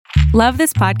Love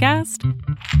this podcast?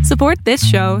 Support this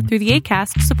show through the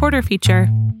Acast supporter feature.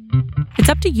 It's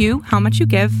up to you how much you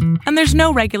give, and there's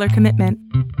no regular commitment.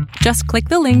 Just click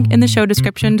the link in the show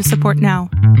description to support now.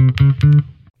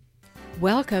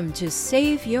 Welcome to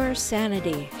Save Your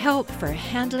Sanity, help for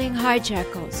handling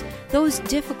hijackals, those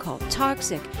difficult,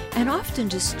 toxic, and often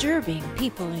disturbing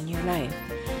people in your life.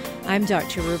 I'm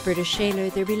Dr. Roberta Shaler,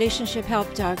 the Relationship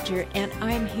Help Doctor, and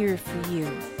I'm here for you.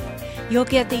 You'll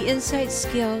get the insights,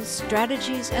 skills,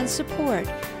 strategies, and support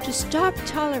to stop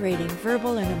tolerating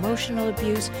verbal and emotional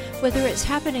abuse, whether it's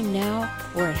happening now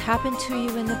or it happened to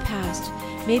you in the past,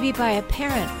 maybe by a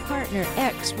parent, partner,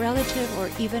 ex, relative, or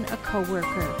even a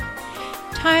coworker.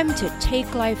 Time to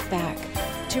take life back,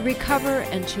 to recover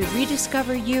and to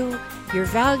rediscover you, your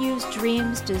values,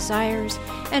 dreams, desires,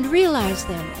 and realize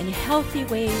them in healthy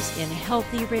ways in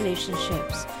healthy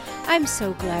relationships. I'm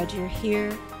so glad you're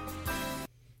here.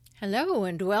 Hello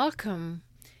and welcome.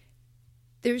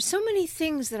 There's so many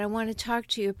things that I want to talk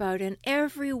to you about, and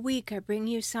every week I bring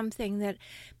you something that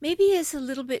maybe is a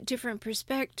little bit different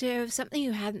perspective, something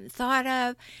you hadn't thought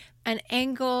of, an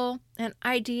angle, an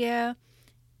idea,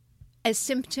 a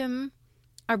symptom,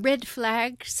 a red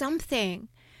flag, something.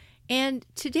 And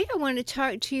today I want to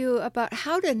talk to you about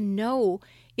how to know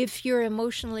if you're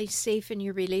emotionally safe in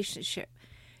your relationship.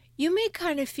 You may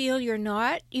kind of feel you're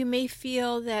not. You may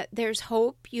feel that there's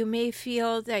hope. You may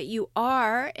feel that you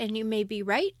are, and you may be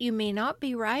right. You may not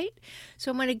be right. So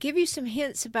I'm going to give you some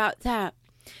hints about that.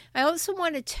 I also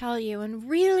want to tell you and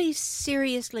really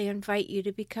seriously invite you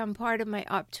to become part of my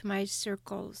Optimized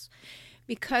Circles.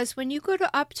 Because when you go to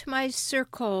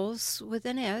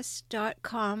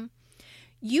optimizedcircles.com,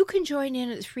 you can join in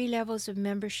at 3 levels of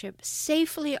membership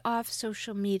safely off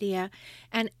social media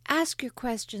and ask your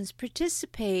questions,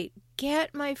 participate,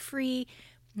 get my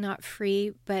not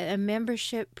free, but a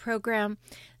membership program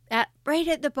right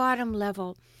at the bottom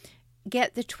level.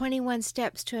 Get the 21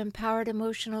 Steps to Empowered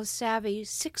Emotional Savvy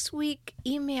 6-week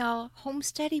email home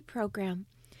study program.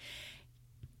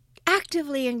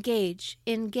 Actively engage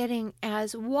in getting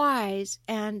as wise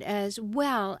and as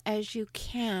well as you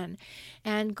can,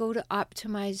 and go to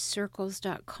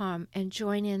optimizedcircles.com and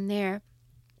join in there.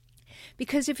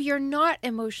 Because if you're not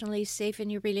emotionally safe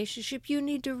in your relationship, you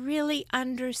need to really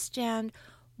understand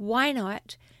why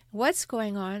not, what's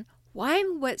going on, why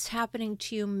what's happening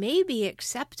to you may be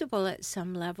acceptable at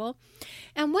some level,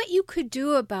 and what you could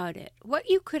do about it, what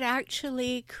you could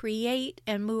actually create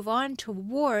and move on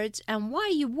towards, and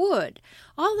why you would.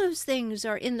 All those things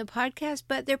are in the podcast,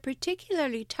 but they're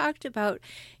particularly talked about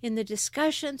in the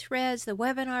discussion threads, the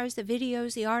webinars, the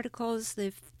videos, the articles,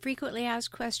 the frequently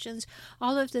asked questions,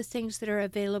 all of the things that are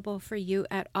available for you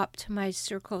at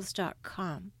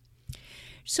optimizedcircles.com.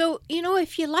 So,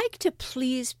 if you like to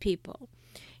please people,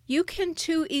 you can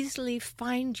too easily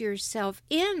find yourself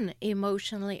in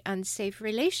emotionally unsafe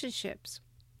relationships.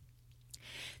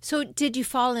 So did you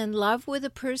fall in love with a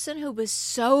person who was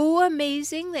so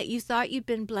amazing that you thought you'd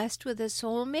been blessed with a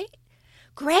soulmate?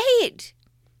 Great!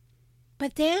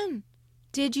 But then,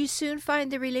 did you soon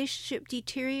find the relationship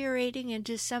deteriorating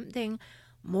into something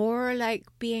more like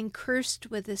being cursed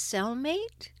with a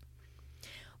cellmate?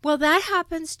 Well, that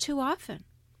happens too often.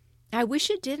 I wish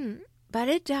it didn't, but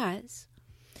it does.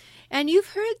 And you've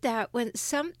heard that when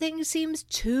something seems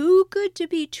too good to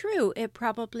be true, it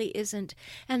probably isn't.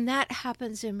 And that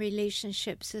happens in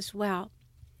relationships as well.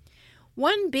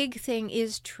 One big thing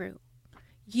is true.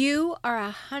 You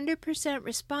are 100%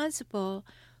 responsible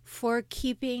for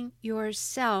keeping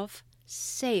yourself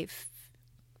safe.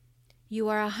 You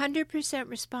are 100%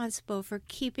 responsible for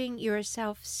keeping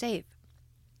yourself safe.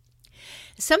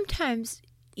 Sometimes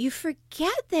you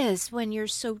forget this when you're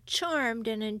so charmed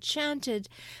and enchanted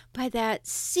by that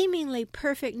seemingly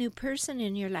perfect new person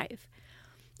in your life.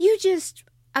 You just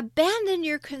abandon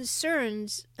your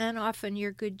concerns and often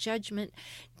your good judgment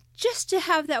just to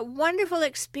have that wonderful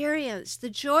experience, the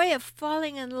joy of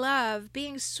falling in love,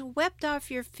 being swept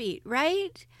off your feet,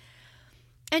 right?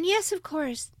 And yes, of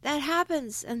course, that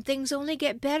happens, and things only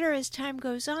get better as time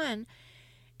goes on.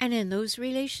 And in those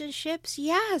relationships,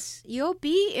 yes, you'll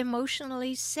be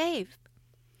emotionally safe.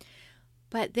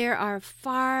 But there are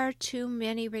far too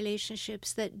many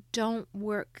relationships that don't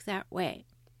work that way.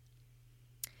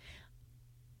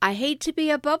 I hate to be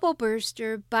a bubble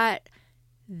burster, but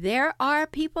there are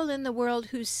people in the world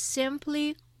who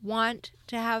simply want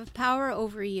to have power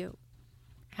over you.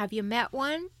 Have you met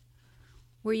one?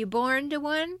 Were you born to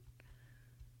one?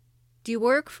 Do you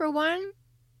work for one?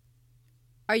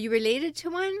 Are you related to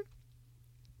one?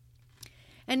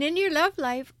 And in your love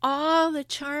life, all the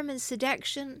charm and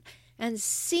seduction and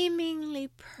seemingly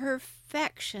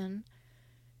perfection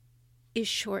is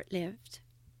short-lived.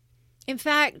 In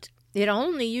fact, it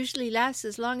only usually lasts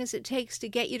as long as it takes to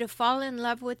get you to fall in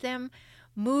love with them,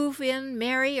 move in,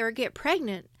 marry, or get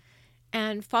pregnant,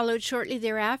 and followed shortly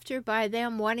thereafter by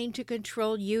them wanting to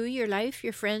control you, your life,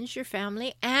 your friends, your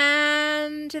family,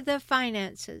 and the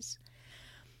finances.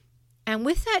 And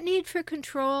with that need for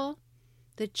control,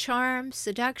 the charm,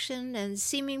 seduction, and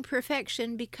seeming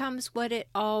perfection becomes what it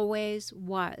always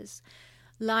was: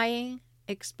 lying,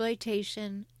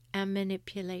 exploitation, and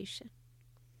manipulation.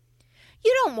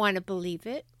 You don't want to believe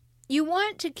it. You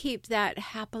want to keep that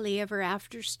happily ever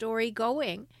after story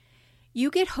going. You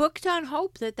get hooked on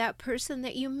hope that that person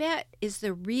that you met is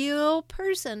the real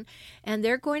person and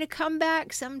they're going to come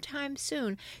back sometime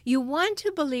soon. You want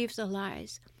to believe the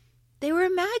lies. They were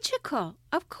magical.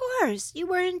 Of course, you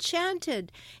were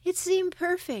enchanted. It seemed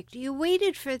perfect. You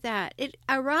waited for that. It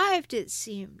arrived, it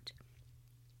seemed.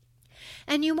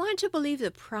 And you want to believe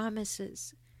the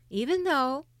promises, even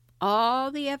though all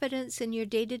the evidence in your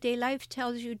day-to-day life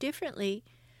tells you differently,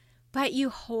 but you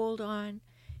hold on.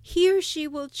 He or she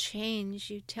will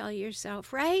change, you tell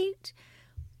yourself, right?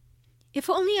 If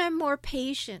only I'm more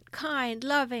patient, kind,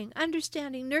 loving,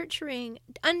 understanding, nurturing,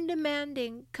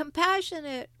 undemanding,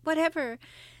 compassionate, whatever,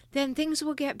 then things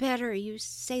will get better. You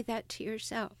say that to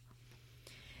yourself.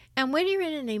 And when you're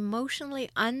in an emotionally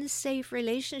unsafe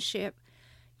relationship,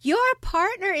 your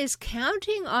partner is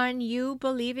counting on you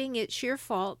believing it's your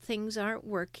fault things aren't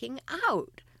working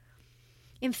out.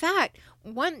 In fact,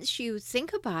 once you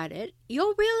think about it,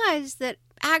 you'll realize that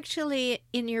actually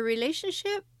in your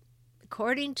relationship,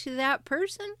 according to that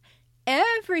person,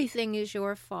 everything is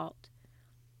your fault.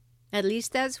 At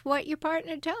least that's what your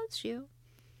partner tells you.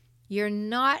 You're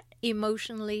not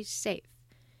emotionally safe.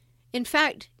 In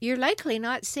fact, you're likely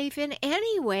not safe in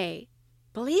any way.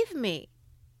 Believe me.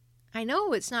 I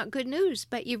know it's not good news,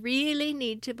 but you really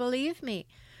need to believe me.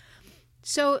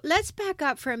 So let's back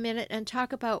up for a minute and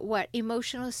talk about what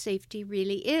emotional safety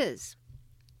really is.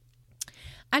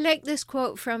 I like this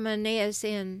quote from Anais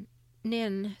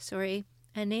Nin.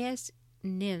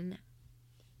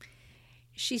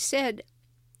 She said,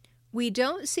 "We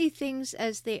don't see things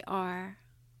as they are.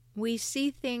 We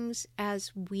see things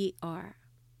as we are.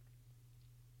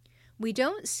 We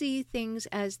don't see things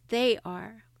as they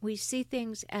are. We see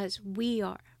things as we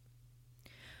are."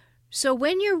 So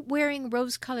when you're wearing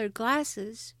rose-colored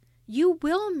glasses, you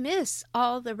will miss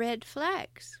all the red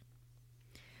flags.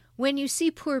 When you see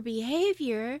poor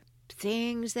behavior,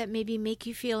 things that maybe make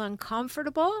you feel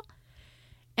uncomfortable,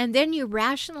 and then you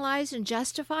rationalize and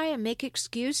justify and make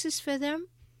excuses for them,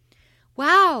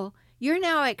 wow, you're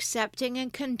now accepting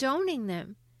and condoning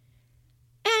them.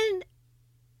 And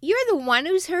you're the one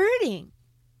who's hurting.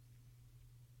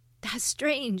 That's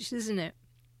strange, isn't it?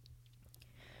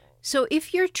 So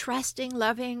if you're trusting,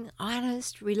 loving,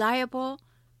 honest, reliable,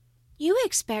 you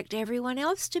expect everyone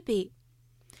else to be,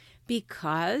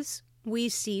 because we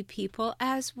see people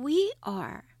as we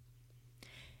are.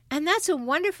 And that's a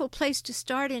wonderful place to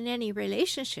start in any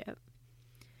relationship.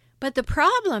 But the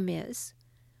problem is,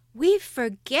 we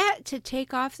forget to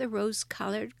take off the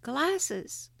rose-colored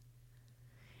glasses.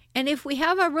 And if we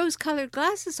have our rose-colored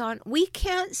glasses on, we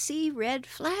can't see red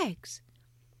flags.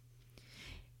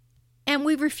 And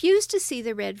we refuse to see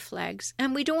the red flags,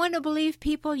 and we don't want to believe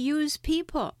people use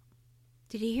people.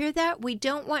 Did you hear that? We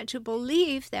don't want to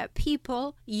believe that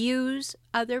people use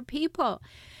other people.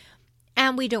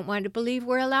 And we don't want to believe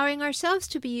we're allowing ourselves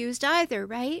to be used either,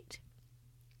 right?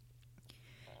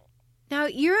 Now,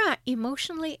 you're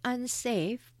emotionally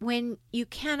unsafe when you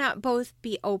cannot both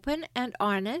be open and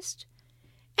honest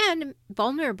and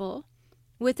vulnerable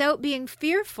without being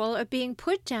fearful of being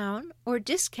put down or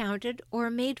discounted or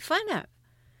made fun of.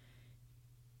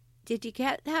 Did you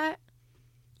get that?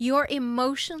 You're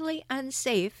emotionally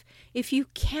unsafe if you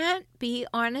can't be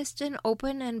honest and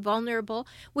open and vulnerable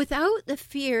without the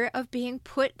fear of being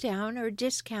put down or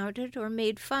discounted or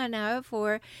made fun of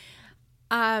or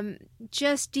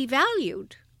just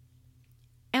devalued.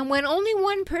 And when only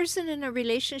one person in a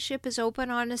relationship is open,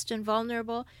 honest, and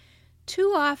vulnerable,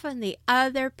 too often the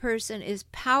other person is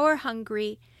power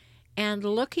hungry and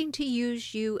looking to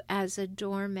use you as a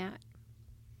doormat.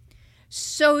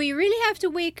 So you really have to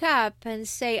wake up and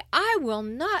say, I will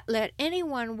not let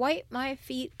anyone wipe my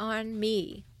feet on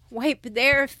me, wipe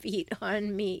their feet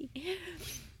on me.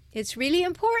 It's really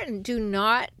important. Do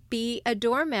not be a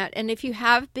doormat. And if you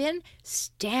have been,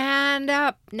 stand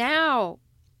up now.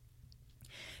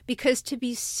 Because to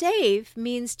be safe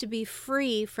means to be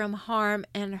free from harm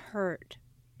and hurt.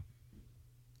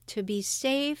 To be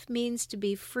safe means to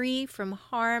be free from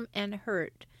harm and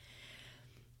hurt.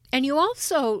 And you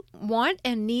also want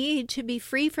and need to be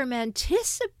free from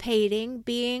anticipating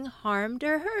being harmed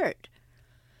or hurt.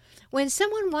 When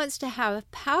someone wants to have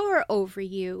power over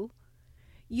you,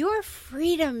 your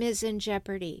freedom is in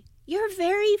jeopardy. Your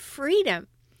very freedom.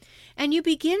 And you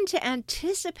begin to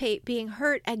anticipate being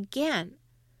hurt again.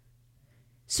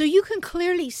 So you can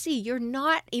clearly see you're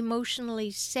not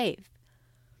emotionally safe.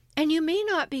 And you may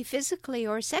not be physically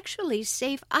or sexually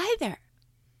safe either.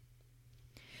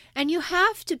 And you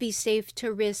have to be safe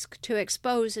to risk, to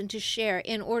expose, and to share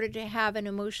in order to have an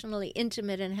emotionally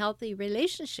intimate and healthy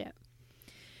relationship.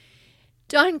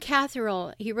 Don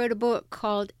Catherall, he wrote a book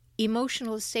called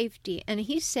Emotional Safety, and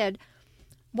he said,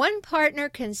 one partner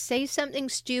can say something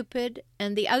stupid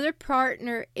and the other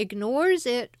partner ignores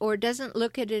it or doesn't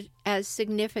look at it as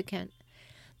significant.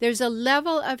 There's a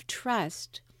level of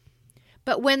trust.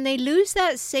 But when they lose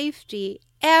that safety,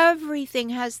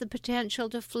 everything has the potential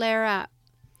to flare up.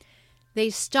 They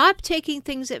stop taking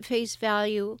things at face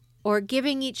value or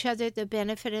giving each other the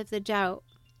benefit of the doubt.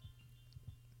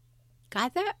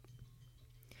 Got that?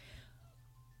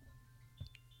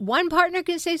 One partner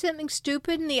can say something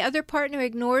stupid and the other partner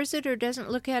ignores it or doesn't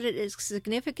look at it as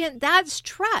significant. That's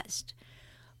trust.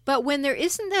 But when there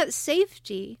isn't that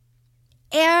safety,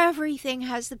 everything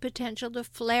has the potential to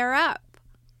flare up.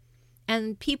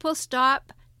 And people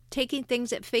stop taking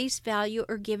things at face value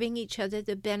or giving each other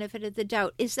the benefit of the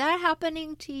doubt. Is that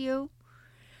happening to you?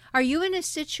 Are you in a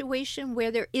situation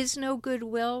where there is no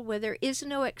goodwill, where there is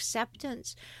no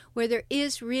acceptance, where there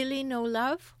is really no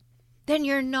love? Then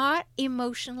you're not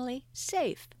emotionally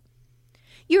safe.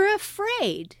 You're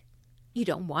afraid. You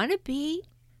don't want to be.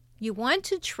 You want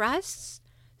to trust.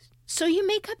 So you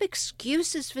make up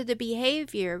excuses for the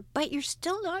behavior, but you're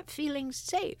still not feeling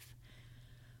safe.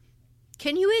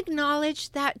 Can you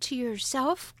acknowledge that to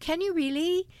yourself? Can you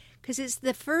really? Because it's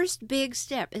the first big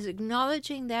step, is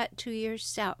acknowledging that to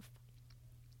yourself.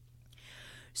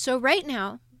 So right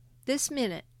now, this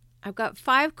minute, I've got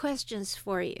 5 questions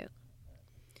for you.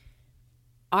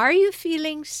 Are you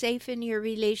feeling safe in your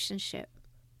relationship?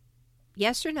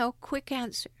 Yes or no? Quick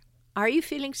answer. Are you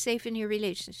feeling safe in your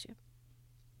relationship?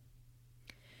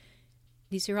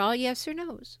 These are all yes or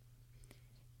no's.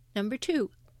 Number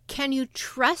 2, can you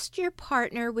trust your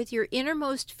partner with your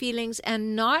innermost feelings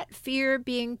and not fear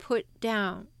being put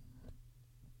down?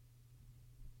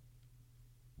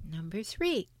 Number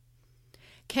 3,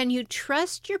 can you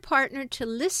trust your partner to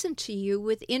listen to you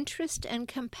with interest and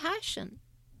compassion?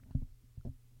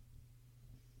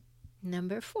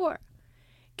 Number 4,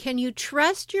 can you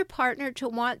trust your partner to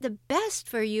want the best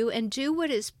for you and do what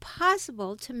is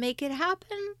possible to make it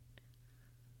happen?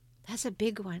 That's a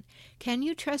big one. Can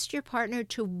you trust your partner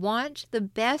to want the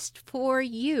best for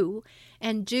you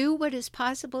and do what is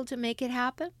possible to make it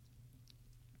happen?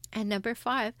 And number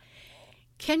 5,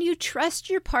 can you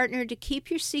trust your partner to keep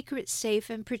your secrets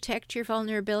safe and protect your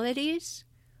vulnerabilities?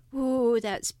 Ooh,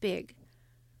 that's big.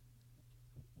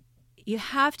 You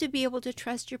have to be able to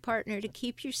trust your partner to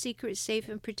keep your secrets safe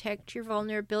and protect your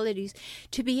vulnerabilities,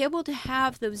 to be able to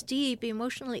have those deep,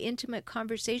 emotionally intimate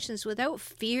conversations without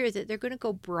fear that they're going to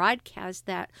go broadcast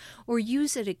that or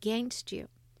use it against you.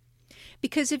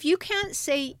 Because if you can't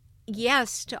say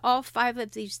yes to all 5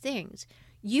 of these things,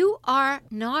 you are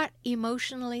not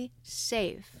emotionally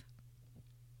safe.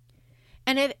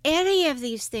 And if any of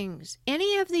these things,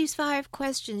 any of these 5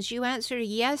 questions you answered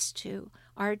yes to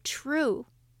are true,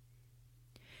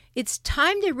 it's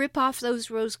time to rip off those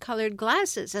rose-colored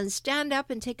glasses and stand up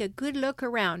and take a good look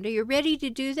around. Are you ready to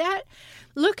do that?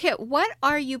 Look at what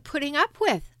are you putting up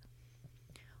with?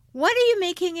 What are you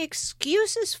making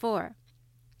excuses for?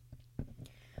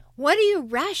 What are you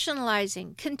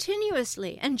rationalizing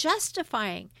continuously and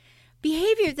justifying?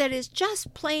 Behavior that is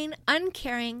just plain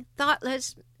uncaring,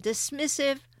 thoughtless,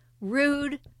 dismissive,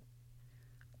 rude.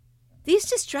 These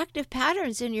destructive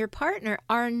patterns in your partner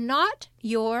are not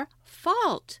your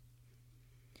fault.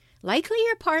 Likely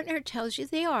your partner tells you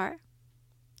they are.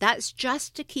 That's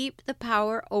just to keep the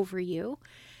power over you.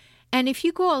 And if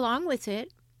you go along with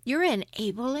it, you're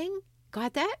enabling.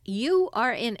 Got that? You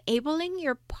are enabling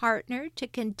your partner to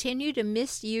continue to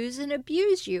misuse and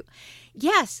abuse you.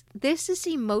 Yes, this is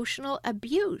emotional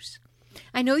abuse.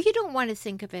 I know you don't want to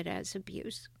think of it as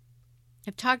abuse.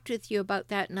 I've talked with you about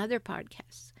that in other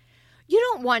podcasts. You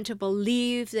don't want to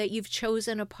believe that you've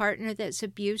chosen a partner that's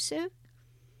abusive.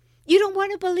 You don't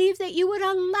want to believe that you would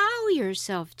allow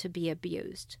yourself to be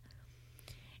abused.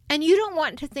 And you don't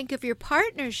want to think of your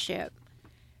partnership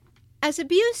as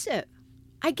abusive.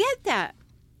 I get that.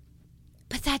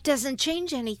 But that doesn't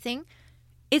change anything.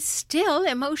 It's still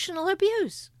emotional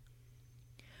abuse.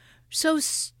 So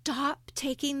stop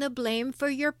taking the blame for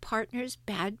your partner's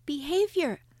bad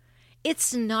behavior.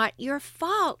 It's not your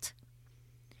fault.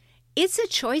 It's a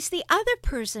choice the other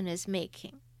person is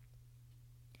making.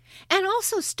 And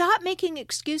also stop making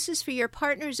excuses for your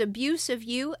partner's abuse of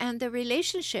you and the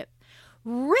relationship.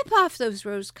 Rip off those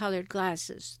rose-colored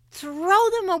glasses. Throw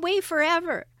them away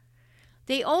forever.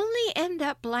 They only end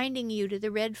up blinding you to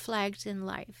the red flags in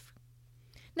life.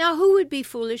 Now, who would be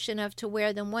foolish enough to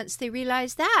wear them once they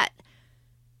realize that?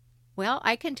 Well,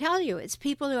 I can tell you, it's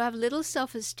people who have little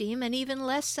self-esteem and even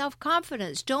less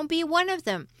self-confidence. Don't be one of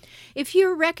them. If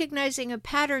you're recognizing a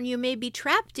pattern you may be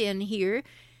trapped in here,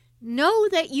 know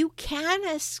that you can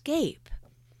escape.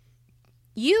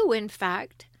 You, in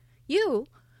fact, you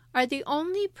are the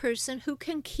only person who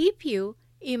can keep you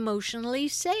emotionally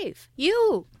safe.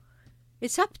 You.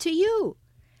 It's up to you.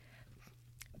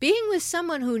 Being with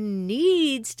someone who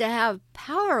needs to have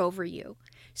power over you,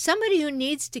 somebody who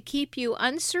needs to keep you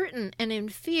uncertain and in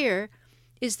fear,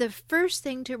 is the first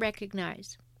thing to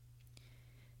recognize.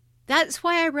 That's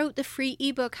why I wrote the free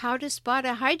ebook, How to Spot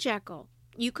a Hijackal.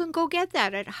 You can go get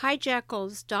that at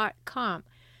hijackals.com.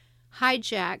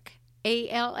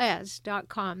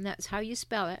 hijackals.com. That's how you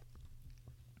spell it.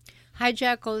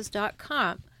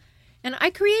 hijackals.com. And I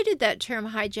created that term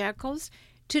hijackals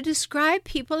to describe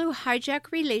people who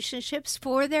hijack relationships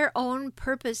for their own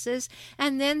purposes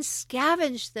and then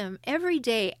scavenge them every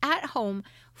day at home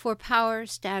for power,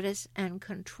 status, and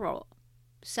control.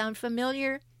 Sound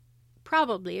familiar?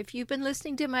 Probably. If you've been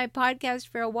listening to my podcast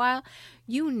for a while,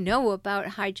 you know about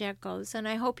hijackals, and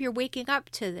I hope you're waking up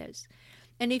to this.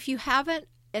 And if you haven't,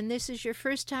 and this is your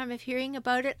first time of hearing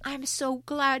about it, I'm so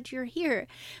glad you're here,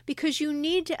 because you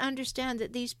need to understand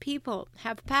that these people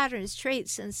have patterns,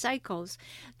 traits, and cycles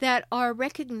that are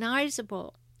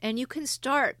recognizable. And you can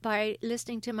start by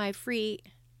listening to my free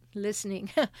listening.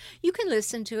 You can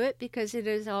listen to it because it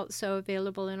is also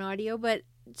available in audio, but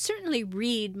certainly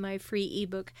read my free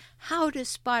ebook, How to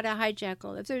Spot a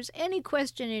Hijackal. If there's any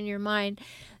question in your mind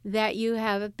that you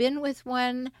have been with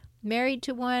one, married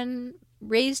to one,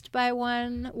 raised by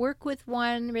one, work with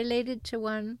one, related to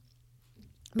one,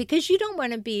 because you don't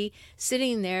want to be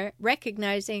sitting there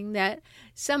recognizing that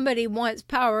somebody wants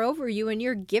power over you and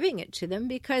you're giving it to them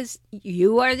because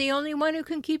you are the only one who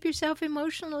can keep yourself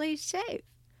emotionally safe.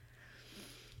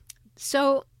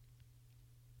 So,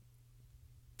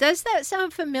 does that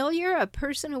sound familiar, a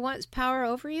person who wants power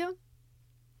over you?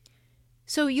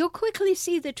 So you'll quickly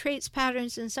see the traits,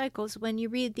 patterns, and cycles when you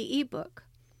read the ebook.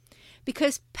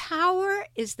 Because power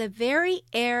is the very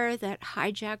air that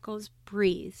hijackals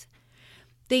breathe.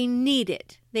 They need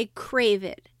it, they crave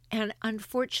it, and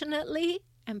unfortunately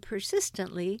and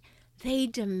persistently, they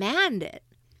demand it.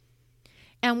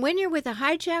 And when you're with a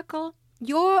hijackal,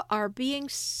 you are being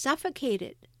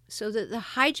suffocated so that the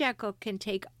hijackal can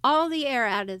take all the air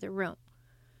out of the room.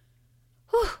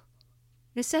 Whew.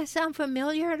 Does that sound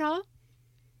familiar at all?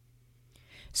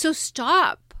 So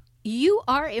stop. You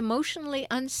are emotionally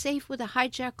unsafe with a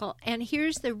hijackal, and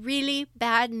here's the really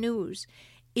bad news.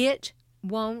 It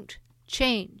won't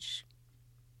change.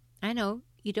 I know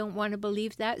you don't want to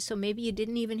believe that, so maybe you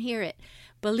didn't even hear it.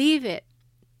 Believe it.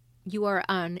 You are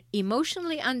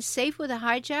emotionally unsafe with a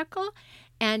hijackal,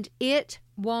 and it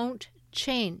won't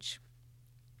change.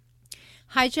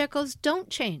 Hijackals don't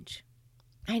change.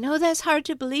 I know that's hard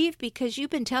to believe because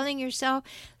you've been telling yourself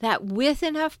that with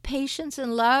enough patience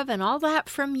and love and all that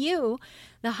from you,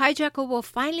 the hijackal will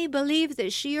finally believe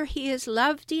that she or he is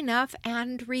loved enough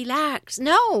and relax.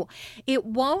 No, it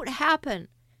won't happen.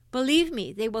 Believe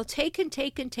me, they will take and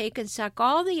suck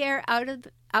all the air out of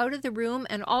the room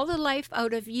and all the life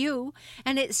out of you,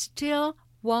 and it still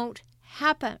won't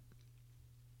happen.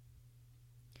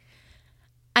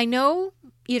 I know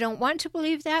you don't want to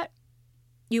believe that.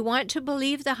 You want to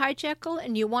believe the hijackal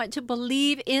and you want to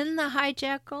believe in the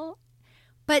hijackal,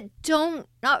 but don't,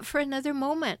 not for another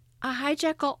moment. A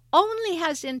hijackal only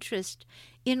has interest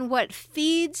in what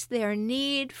feeds their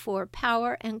need for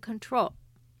power and control.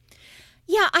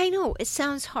 Yeah, I know, it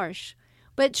sounds harsh,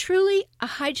 but truly a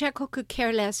hijackal could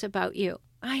care less about you.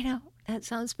 I know, that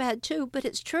sounds bad too, but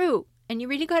it's true. And you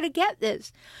really got to get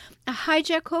this. A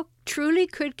hijackal truly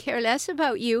could care less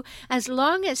about you as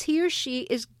long as he or she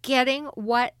is getting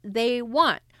what they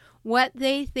want, what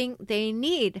they think they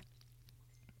need.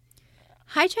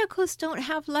 Hijackals don't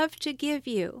have love to give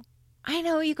you. I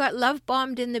know you got love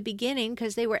bombed in the beginning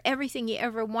because they were everything you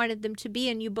ever wanted them to be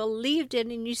and you believed it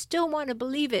and you still want to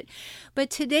believe it. But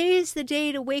today is the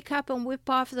day to wake up and whip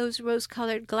off those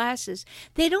rose-colored glasses.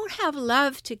 They don't have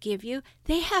love to give you.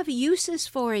 They have uses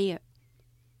for you.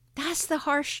 That's the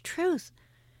harsh truth.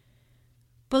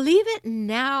 Believe it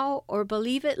now or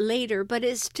believe it later, but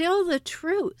it's still the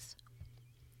truth.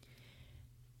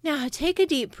 Now take a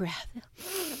deep breath.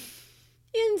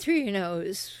 In through your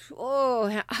nose,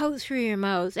 out through your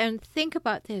mouth, and think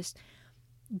about this.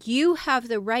 You have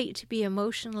the right to be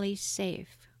emotionally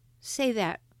safe. Say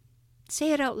that.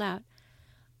 Say it out loud.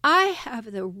 I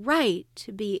have the right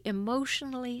to be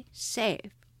emotionally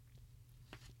safe.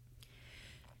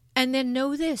 And then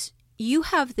know this. You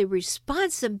have the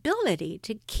responsibility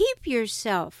to keep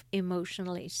yourself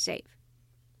emotionally safe.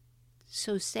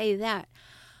 So say that.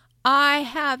 I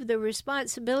have the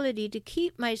responsibility to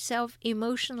keep myself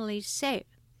emotionally safe.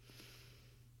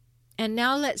 And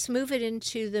now let's move it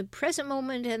into the present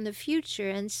moment and the future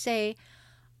and say,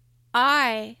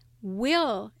 I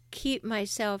will keep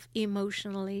myself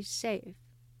emotionally safe.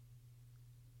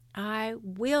 I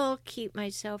will keep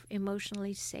myself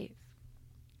emotionally safe.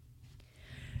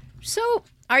 So,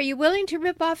 are you willing to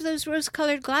rip off those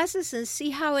rose-colored glasses and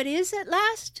see how it is at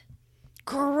last?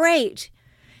 Great!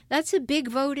 That's a big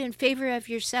vote in favor of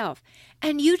yourself.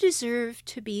 And you deserve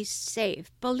to be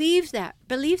safe. Believe that.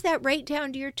 Believe that right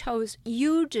down to your toes.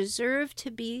 You deserve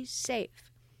to be safe.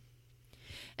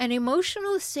 And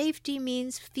emotional safety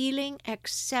means feeling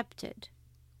accepted.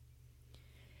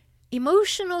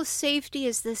 Emotional safety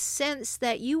is the sense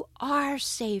that you are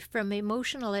safe from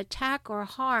emotional attack or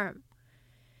harm.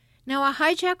 Now, a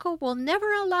hijackal will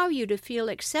never allow you to feel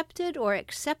accepted or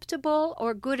acceptable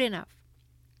or good enough.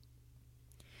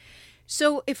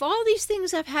 So if all these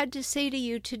things I've had to say to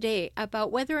you today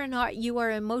about whether or not you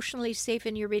are emotionally safe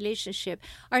in your relationship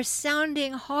are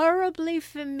sounding horribly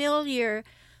familiar,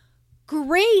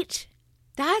 great!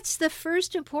 That's the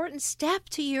first important step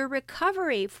to your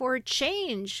recovery, for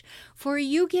change, for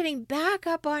you getting back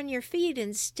up on your feet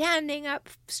and standing up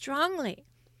strongly.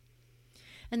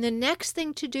 And the next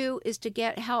thing to do is to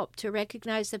get help to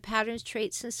recognize the patterns,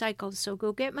 traits, and cycles. So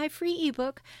go get my free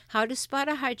ebook, How to Spot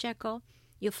a Hijackal.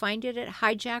 You'll find it at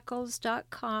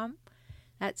hijackals.com.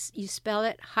 You spell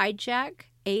it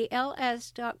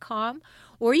hijackals.com.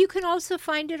 Or you can also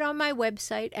find it on my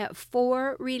website at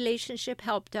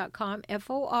forrelationshiphelp.com,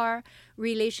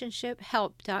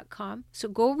 forrelationshiphelp.com. So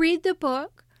go read the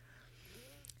book.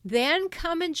 Then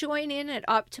come and join in at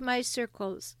Optimize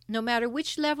Circles. No matter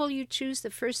which level you choose,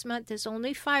 the first month is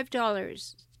only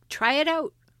 $5. Try it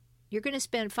out. You're going to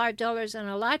spend $5 on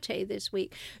a latte this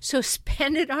week. So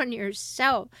spend it on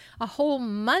yourself. A whole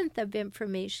month of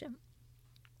information.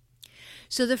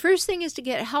 So the first thing is to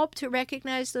get help to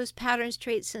recognize those patterns,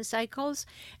 traits, and cycles.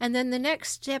 And then the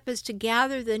next step is to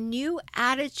gather the new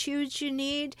attitudes you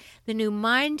need, the new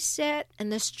mindset,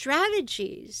 and the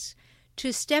strategies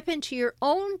to step into your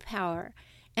own power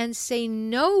and say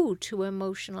no to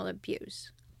emotional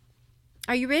abuse.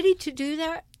 Are you ready to do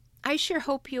that? I sure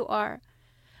hope you are.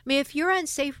 I mean, if you're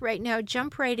unsafe right now,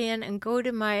 jump right in and go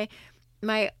to my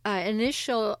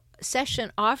initial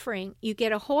session offering. You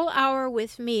get a whole hour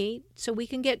with me so we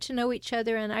can get to know each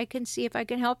other and I can see if I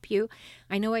can help you.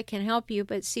 I know I can help you,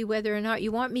 but see whether or not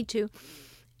you want me to.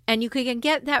 And you can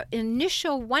get that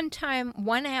initial one-time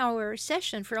 1-hour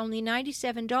session for only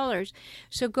 $97.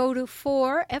 So go to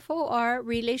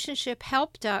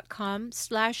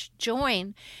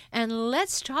forrelationshiphelp.com/join and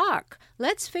let's talk.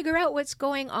 Let's figure out what's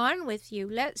going on with you.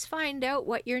 Let's find out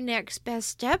what your next best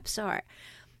steps are.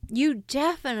 You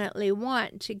definitely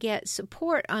want to get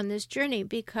support on this journey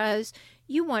because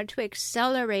you want to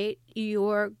accelerate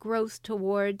your growth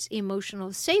towards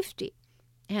emotional safety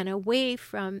and away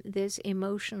from this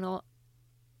emotional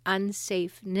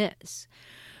unsafeness.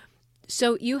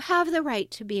 So you have the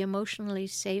right to be emotionally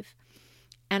safe,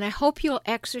 and I hope you'll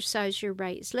exercise your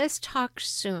rights. Let's talk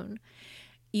soon.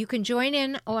 You can join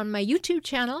in on my YouTube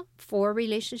channel for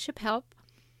Relationship Help.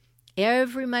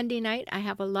 Every Monday night, I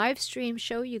have a live stream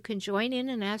show. You can join in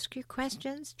and ask your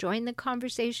questions, join the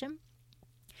conversation.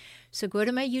 So go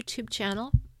to my YouTube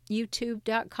channel,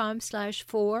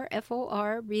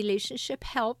 youtube.com/for Relationship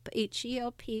Help,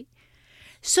 HELP.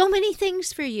 So many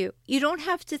things for you. You don't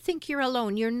have to think you're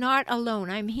alone. You're not alone.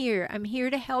 I'm here. I'm here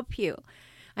to help you.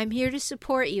 I'm here to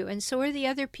support you. And so are the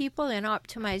other people in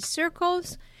Optimized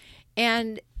Circles.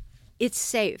 And it's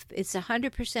safe. It's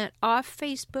 100% off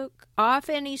Facebook, off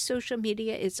any social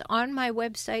media. It's on my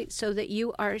website so that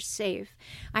you are safe.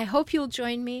 I hope you'll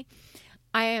join me.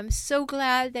 I am so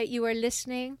glad that you are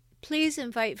listening. Please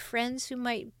invite friends who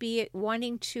might be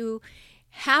wanting to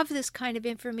have this kind of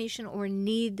information or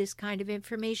need this kind of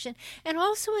information. And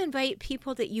also invite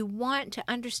people that you want to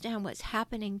understand what's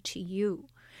happening to you,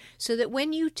 so that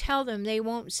when you tell them, they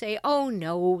won't say, oh,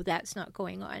 no, that's not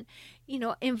going on.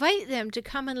 invite them to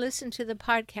come and listen to the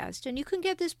podcast. And you can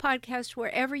get this podcast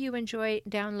wherever you enjoy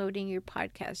downloading your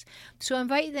podcast. So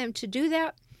invite them to do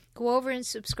that. Go over and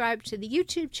subscribe to the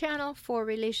YouTube channel for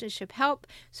Relationship Help,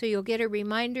 so you'll get a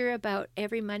reminder about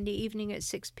every Monday evening at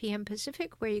 6 p.m.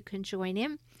 Pacific where you can join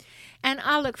in. And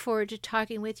I'll look forward to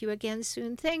talking with you again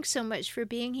soon. Thanks so much for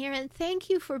being here, and thank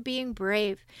you for being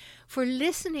brave, for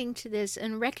listening to this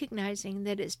and recognizing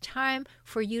that it's time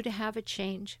for you to have a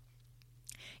change.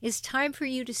 It's time for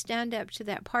you to stand up to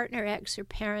that partner, ex, or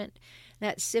parent,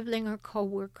 that sibling or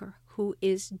co-worker who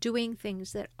is doing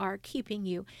things that are keeping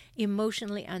you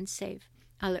emotionally unsafe.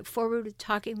 I look forward to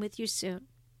talking with you soon.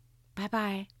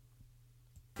 Bye-bye.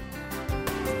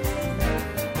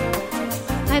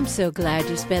 I'm so glad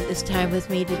you spent this time with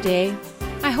me today.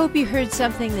 I hope you heard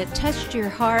something that touched your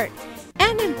heart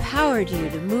and empowered you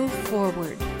to move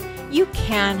forward. You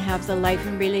can have the life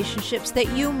and relationships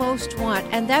that you most want,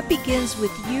 and that begins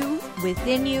with you,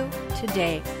 within you,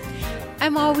 today.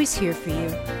 I'm always here for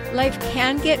you. Life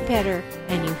can get better,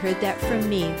 and you heard that from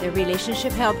me, the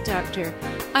Relationship Help Doctor.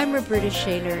 I'm Roberta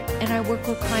Shaler, and I work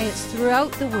with clients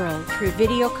throughout the world through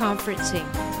video conferencing.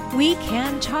 We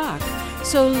can talk.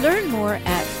 So learn more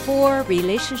at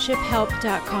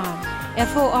forrelationshiphelp.com,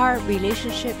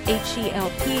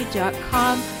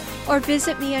 forrelationshiphelp.com, or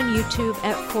visit me on YouTube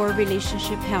at For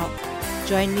Relationship Help.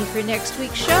 Join me for next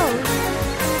week's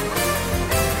show.